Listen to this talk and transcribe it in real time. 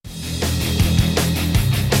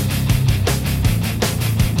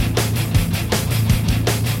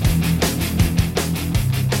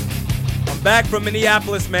Back from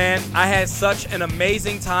Minneapolis, man. I had such an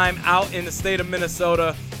amazing time out in the state of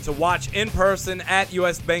Minnesota to watch in person at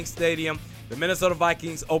US Bank Stadium. The Minnesota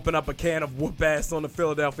Vikings open up a can of whoop ass on the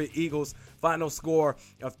Philadelphia Eagles. Final score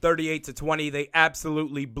of 38-20. They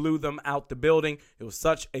absolutely blew them out the building. It was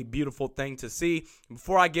such a beautiful thing to see.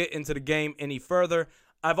 Before I get into the game any further,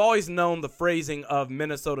 I've always known the phrasing of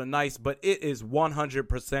Minnesota nice, but it is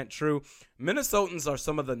 100% true. Minnesotans are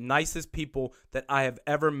some of the nicest people that I have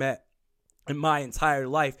ever met in my entire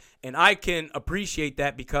life, and I can appreciate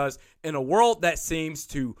that because in a world that seems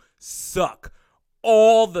to suck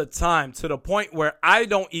all the time to the point where I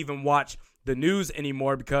don't even watch the news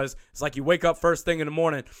anymore because it's like you wake up first thing in the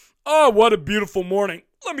morning, oh, what a beautiful morning.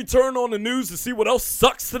 Let me turn on the news to see what else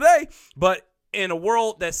sucks today. But in a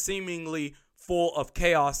world that's seemingly full of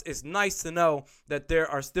chaos, it's nice to know that there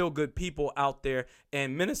are still good people out there,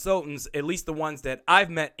 and Minnesotans, at least the ones that I've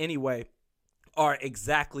met anyway, are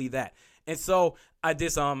exactly that. And so I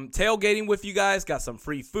did some tailgating with you guys, got some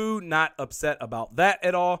free food, not upset about that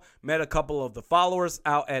at all. Met a couple of the followers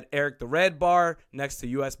out at Eric the Red Bar next to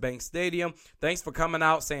US Bank Stadium. Thanks for coming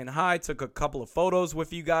out, saying hi, took a couple of photos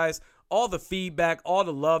with you guys. All the feedback, all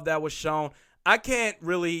the love that was shown. I can't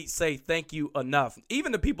really say thank you enough.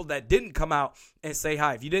 Even the people that didn't come out and say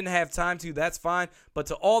hi. If you didn't have time to, that's fine. But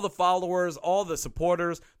to all the followers, all the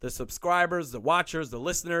supporters, the subscribers, the watchers, the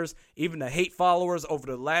listeners, even the hate followers over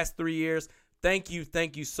the last 3 years, thank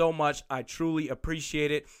you so much. I truly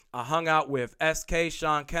appreciate it. I hung out with SK,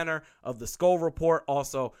 Sean Kenner of the Skull Report,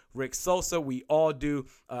 also Rick Sosa. We all do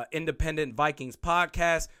Independent Vikings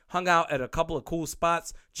podcast. Hung out at a couple of cool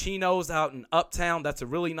spots. Chino's out in Uptown. That's a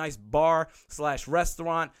really nice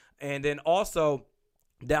bar/restaurant. And then also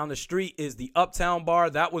down the street is the Uptown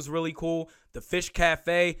Bar. That was really cool. The Fish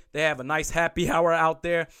Cafe, they have a nice happy hour out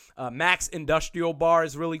there. Max Industrial Bar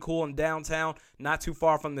is really cool in downtown, not too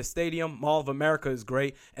far from the stadium. Mall of America is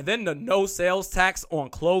great. And then the no sales tax on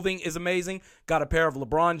clothing is amazing. Got a pair of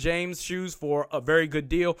LeBron James shoes for a very good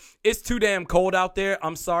deal. It's too damn cold out there.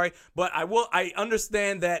 I'm sorry. But I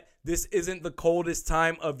understand that this isn't the coldest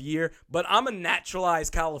time of year, but I'm a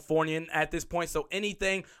naturalized Californian at this point, so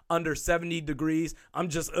anything under 70 degrees, I'm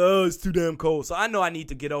just, it's too damn cold. So I know I need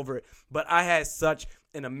to get over it, but I had such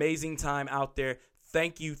an amazing time out there.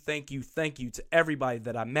 Thank you to everybody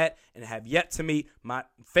that I met and have yet to meet. My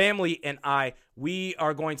family and I, we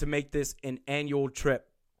are going to make this an annual trip.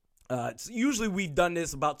 Usually we've done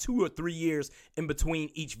this about 2 or 3 years in between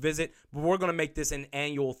each visit, but we're going to make this an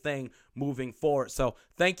annual thing moving forward. So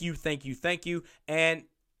thank you. And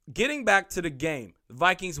getting back to the game, the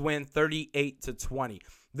Vikings win 38-20.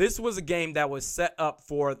 This was a game that was set up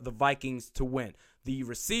for the Vikings to win. The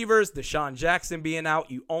receivers, Deshaun Jackson being out,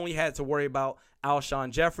 you only had to worry about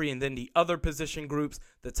Alshon Jeffrey, and then the other position groups,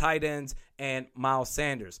 the tight ends, and Miles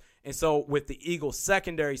Sanders. And so with the Eagles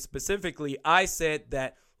secondary specifically, I said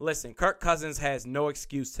that, listen, Kirk Cousins has no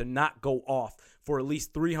excuse to not go off for at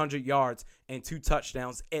least 300 yards and 2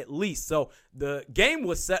 touchdowns at least. So the game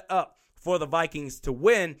was set up for the Vikings to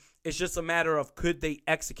win. It's just a matter of could they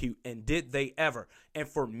execute, and did they ever? And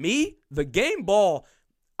for me, the game ball,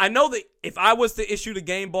 I know that if I was to issue the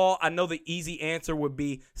game ball, I know the easy answer would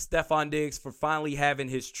be Stephon Diggs for finally having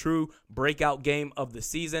his true breakout game of the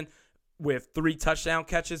season with 3 touchdown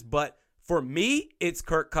catches. But for me, it's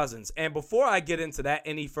Kirk Cousins. And before I get into that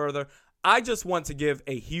any further, I just want to give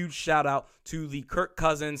a huge shout out to the Kirk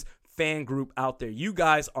Cousins fan group out there. You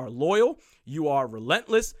guys are loyal. You are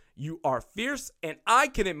relentless. You are fierce. And I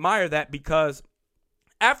can admire that because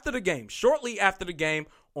after the game, shortly after the game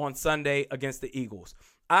on Sunday against the Eagles,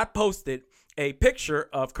 I posted a picture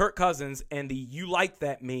of Kirk Cousins and the "You Like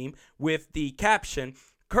That" meme with the caption,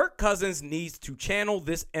 "Kirk Cousins needs to channel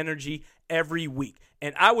this energy every week."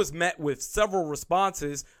 And I was met with several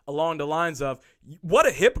responses along the lines of, what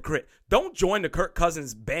a hypocrite. Don't join the Kirk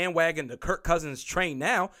Cousins bandwagon, the Kirk Cousins train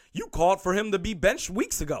now. You called for him to be benched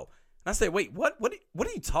weeks ago. And I say, wait, what are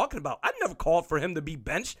you talking about? I never called for him to be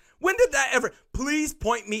benched. When did that ever? Please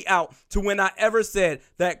point me out to when I ever said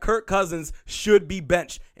that Kirk Cousins should be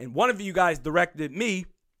benched. And one of you guys directed me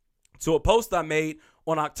to a post I made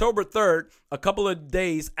on October 3rd, a couple of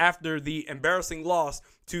days after the embarrassing loss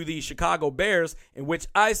to the Chicago Bears, in which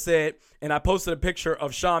I said, and I posted a picture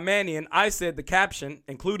of Sean Mannion, I said the caption,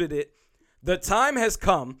 included it, "The time has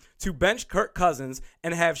come to bench Kirk Cousins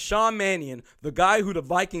and have Sean Mannion, the guy who the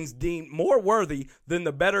Vikings deemed more worthy than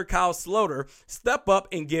the better Kyle Sloter, step up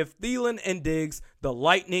and give Thielen and Diggs the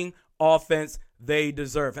lightning offense they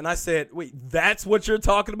deserve." And I said, wait, that's what you're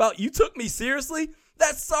talking about? You took me seriously?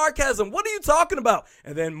 That's sarcasm. What are you talking about?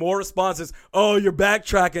 And then more responses. Oh, you're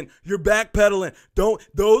backtracking. You're backpedaling.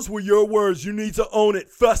 Those were your words. You need to own it.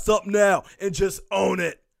 Fess up now and just own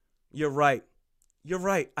it. You're right. You're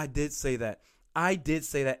right. I did say that.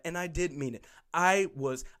 And I did mean it. I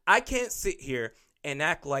can't sit here and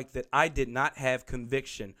act like that I did not have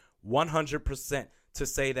conviction 100% to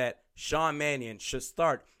say that Sean Mannion should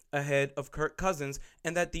start ahead of Kirk Cousins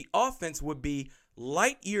and that the offense would be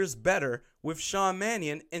light years better with Sean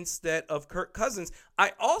Mannion instead of Kirk Cousins.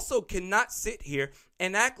 I also cannot sit here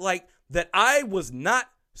and act like that I was not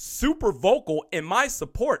super vocal in my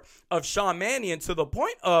support of Sean Mannion to the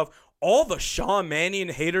point of all the Sean Mannion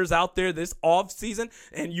haters out there this offseason,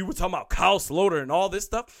 and you were talking about Kyle Sloter and all this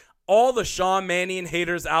stuff, all the Sean Mannion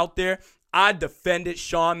haters out there, I defended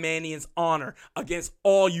Sean Mannion's honor against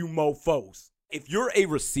all you mofos. If you're a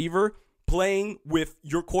receiver playing with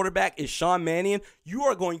your quarterback is Sean Mannion, you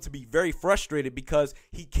are going to be very frustrated because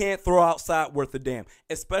he can't throw outside worth a damn,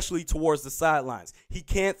 especially towards the sidelines. He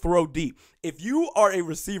can't throw deep. If you are a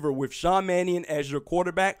receiver with Sean Mannion as your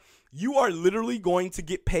quarterback, you are literally going to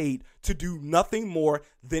get paid to do nothing more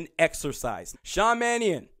than exercise. Sean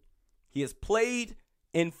Mannion, he has played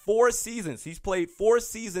in 4 seasons. He's played 4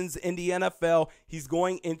 seasons in the NFL. He's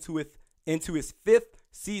going into his 5th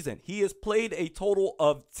season. He has played a total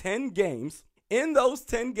of 10 games. In those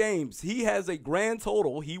 10 games, he has a grand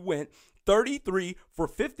total. He went 33 for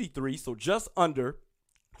 53, so just under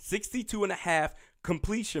 62.5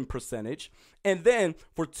 completion percentage. And then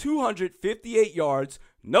for 258 yards,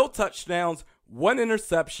 no touchdowns, 1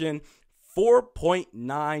 interception,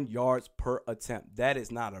 4.9 yards per attempt. That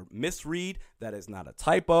is not a misread. That is not a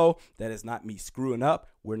typo. That is not me screwing up.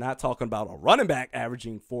 We're not talking about a running back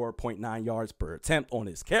averaging 4.9 yards per attempt on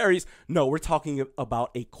his carries. No, we're talking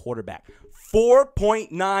about a quarterback.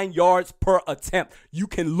 4.9 yards per attempt. You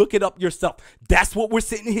can look it up yourself. That's what we're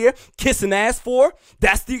sitting here kissing ass for.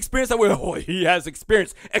 That's the experience that he has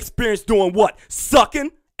experience. Experience doing what?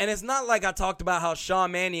 Sucking? And it's not like I talked about how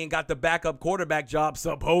Sean Mannion got the backup quarterback job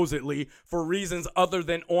supposedly for reasons other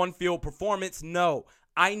than on-field performance. No,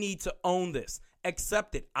 I need to own this.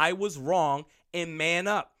 Accept it. I was wrong and man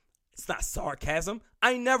up. It's not sarcasm.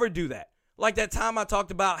 I never do that. Like that time I talked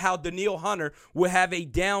about how Danielle Hunter would have a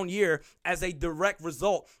down year as a direct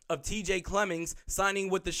result of TJ Clemmings signing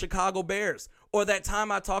with the Chicago Bears. Or that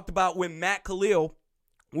time I talked about when Matt Khalil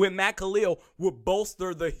would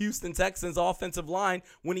bolster the Houston Texans offensive line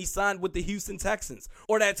when he signed with the Houston Texans.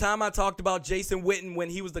 Or that time I talked about Jason Witten when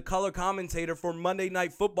he was the color commentator for Monday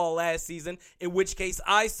Night Football last season, in which case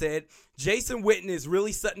I said, Jason Witten is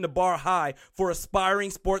really setting the bar high for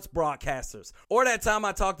aspiring sports broadcasters. Or that time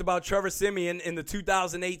I talked about Trevor Siemian in the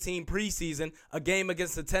 2018 preseason, a game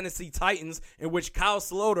against the Tennessee Titans, in which Kyle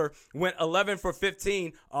Sloter went 11 for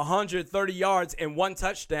 15, 130 yards, and 1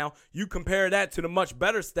 touchdown. You compare that to the much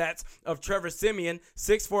better stats of Trevor Siemian,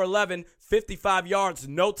 6 for 11, 55 yards,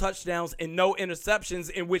 no touchdowns, and no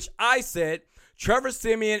interceptions, in which I said, Trevor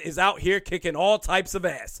Siemian is out here kicking all types of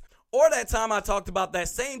ass. Or that time I talked about that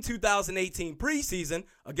same 2018 preseason,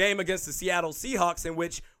 a game against the Seattle Seahawks in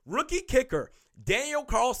which rookie kicker Daniel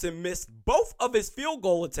Carlson missed both of his field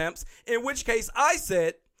goal attempts, in which case I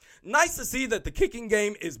said, nice to see that the kicking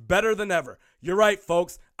game is better than ever. You're right,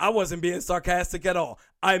 folks. I wasn't being sarcastic at all.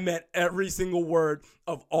 I meant every single word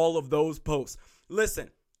of all of those posts.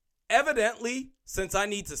 Listen, evidently, since I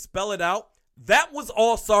need to spell it out, that was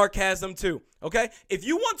all sarcasm too, okay? If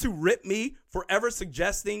you want to rip me for ever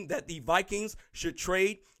suggesting that the Vikings should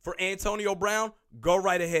trade for Antonio Brown, go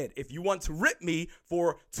right ahead. If you want to rip me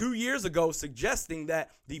for 2 years ago suggesting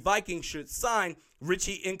that the Vikings should sign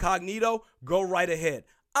Richie Incognito, go right ahead.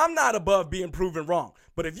 I'm not above being proven wrong.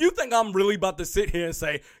 But if you think I'm really about to sit here and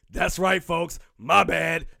say, that's right, folks, my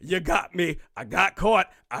bad, you got me, I got caught,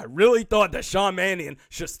 I really thought that Sean Mannion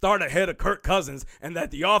should start ahead of Kirk Cousins and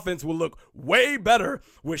that the offense will look way better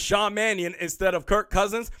with Sean Mannion instead of Kirk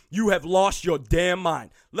Cousins, you have lost your damn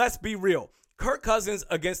mind. Let's be real. Kirk Cousins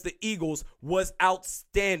against the Eagles was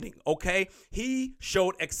outstanding, okay? He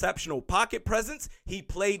showed exceptional pocket presence. He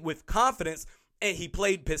played with confidence. And he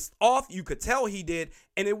played pissed off. You could tell he did.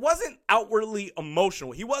 And it wasn't outwardly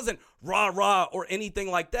emotional. He wasn't rah-rah or anything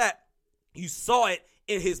like that. You saw it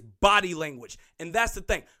in his body language. And that's the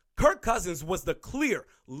thing. Kirk Cousins was the clear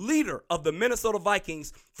leader of the Minnesota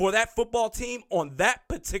Vikings for that football team on that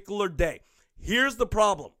particular day. Here's the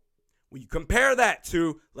problem. When you compare that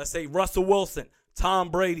to, let's say, Russell Wilson, Tom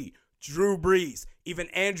Brady, Drew Brees, even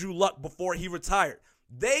Andrew Luck before he retired,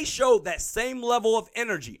 they showed that same level of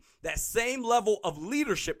energy, that same level of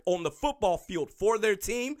leadership on the football field for their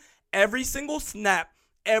team every single snap,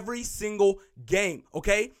 every single game,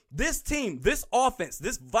 okay? This team, this offense,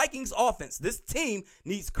 this Vikings offense, this team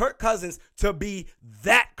needs Kirk Cousins to be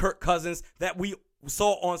that Kirk Cousins that we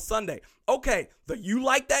saw on Sunday. Okay, you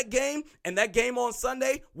like that game, and that game on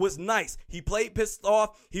Sunday was nice. He played pissed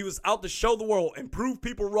off. He was out to show the world and prove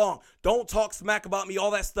people wrong. Don't talk smack about me,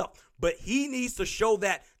 all that stuff. But he needs to show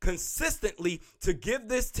that consistently to give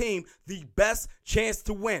this team the best chance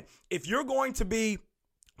to win. If you're going to be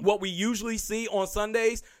what we usually see on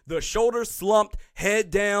Sundays, the shoulder slumped, head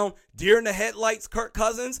down, deer in the headlights Kirk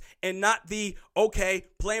Cousins, and not the,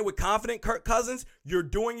 playing with confident Kirk Cousins, you're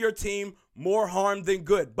doing your team more harm than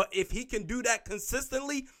good. But if he can do that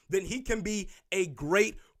consistently, then he can be a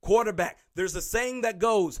great quarterback. There's a saying that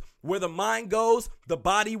goes, where the mind goes, the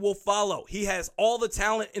body will follow. He has all the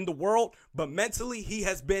talent in the world, but mentally he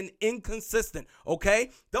has been inconsistent, okay?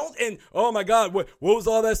 Oh my God, what was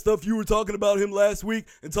all that stuff you were talking about him last week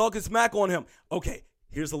and talking smack on him? Okay,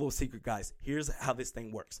 here's a little secret, guys. Here's how this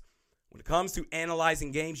thing works. When it comes to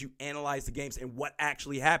analyzing games, you analyze the games and what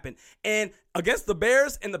actually happened. And against the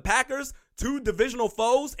Bears and the Packers, two divisional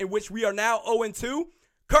foes in which we are now 0-2,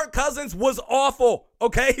 Kirk Cousins was awful,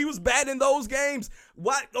 okay? He was bad in those games.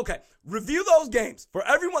 What? Okay, review those games. For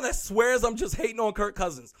everyone that swears I'm just hating on Kirk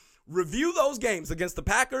Cousins, review those games against the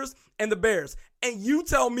Packers and the Bears, and you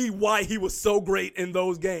tell me why he was so great in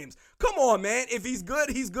those games. Come on, man. If he's good,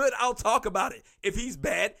 he's good. I'll talk about it. If he's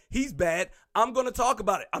bad, he's bad. I'm going to talk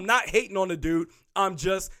about it. I'm not hating on the dude. I'm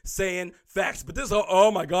just saying facts. But this,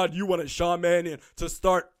 oh my God, you wanted Sean Mannion to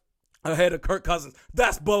start ahead of Kirk Cousins.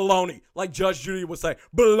 That's baloney. Like Judge Judy would say,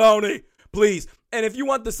 baloney, please. And if you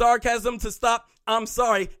want the sarcasm to stop, I'm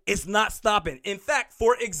sorry, it's not stopping. In fact,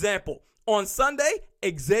 for example, on Sunday,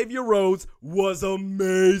 Xavier Rhodes was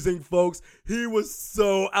amazing, folks. He was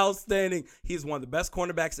so outstanding. He's one of the best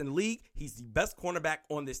cornerbacks in the league. He's the best cornerback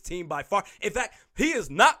on this team by far. In fact, he is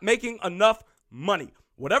not making enough money.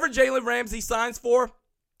 Whatever Jalen Ramsey signs for,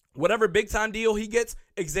 whatever big-time deal he gets,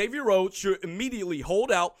 Xavier Rhodes should immediately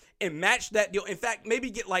hold out and match that deal. In fact,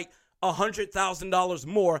 maybe get like $100,000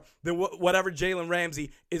 more than whatever Jalen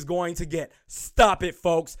Ramsey is going to get. Stop it,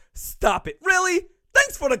 folks. Stop it. Really?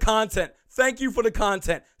 Thanks for the content. Thank you for the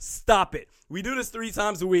content. Stop it. We do this 3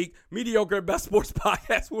 times a week. Mediocre at Best Sports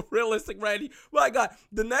Podcast with Realistic Randy. My God,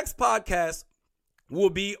 the next podcast will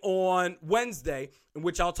be on Wednesday, in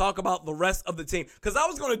which I'll talk about the rest of the team. Because I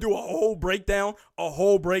was going to do a whole breakdown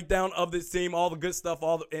of this team, all the good stuff,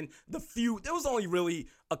 there was only really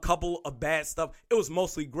a couple of bad stuff. It was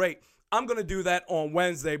mostly great. I'm going to do that on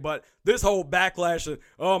Wednesday, but this whole backlash of,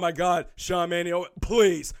 oh my God, Sean Mannion,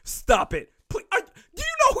 please stop it. Please,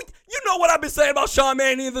 you know what I've been saying about Sean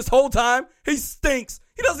Mannion this whole time? He stinks.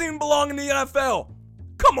 He doesn't even belong in the NFL.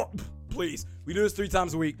 Come on, please. We do this 3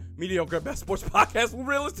 times a week. Mediocre at Best Sports Podcast with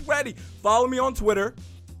Realistic Randy. Follow me on Twitter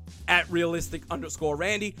at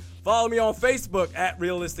realistic_Randy. Follow me on Facebook at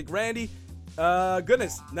Realistic Randy.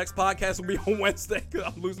 Goodness, next podcast will be on Wednesday.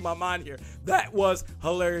 I'm losing my mind here. That was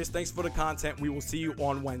hilarious. Thanks for the content. We will see you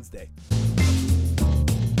on Wednesday.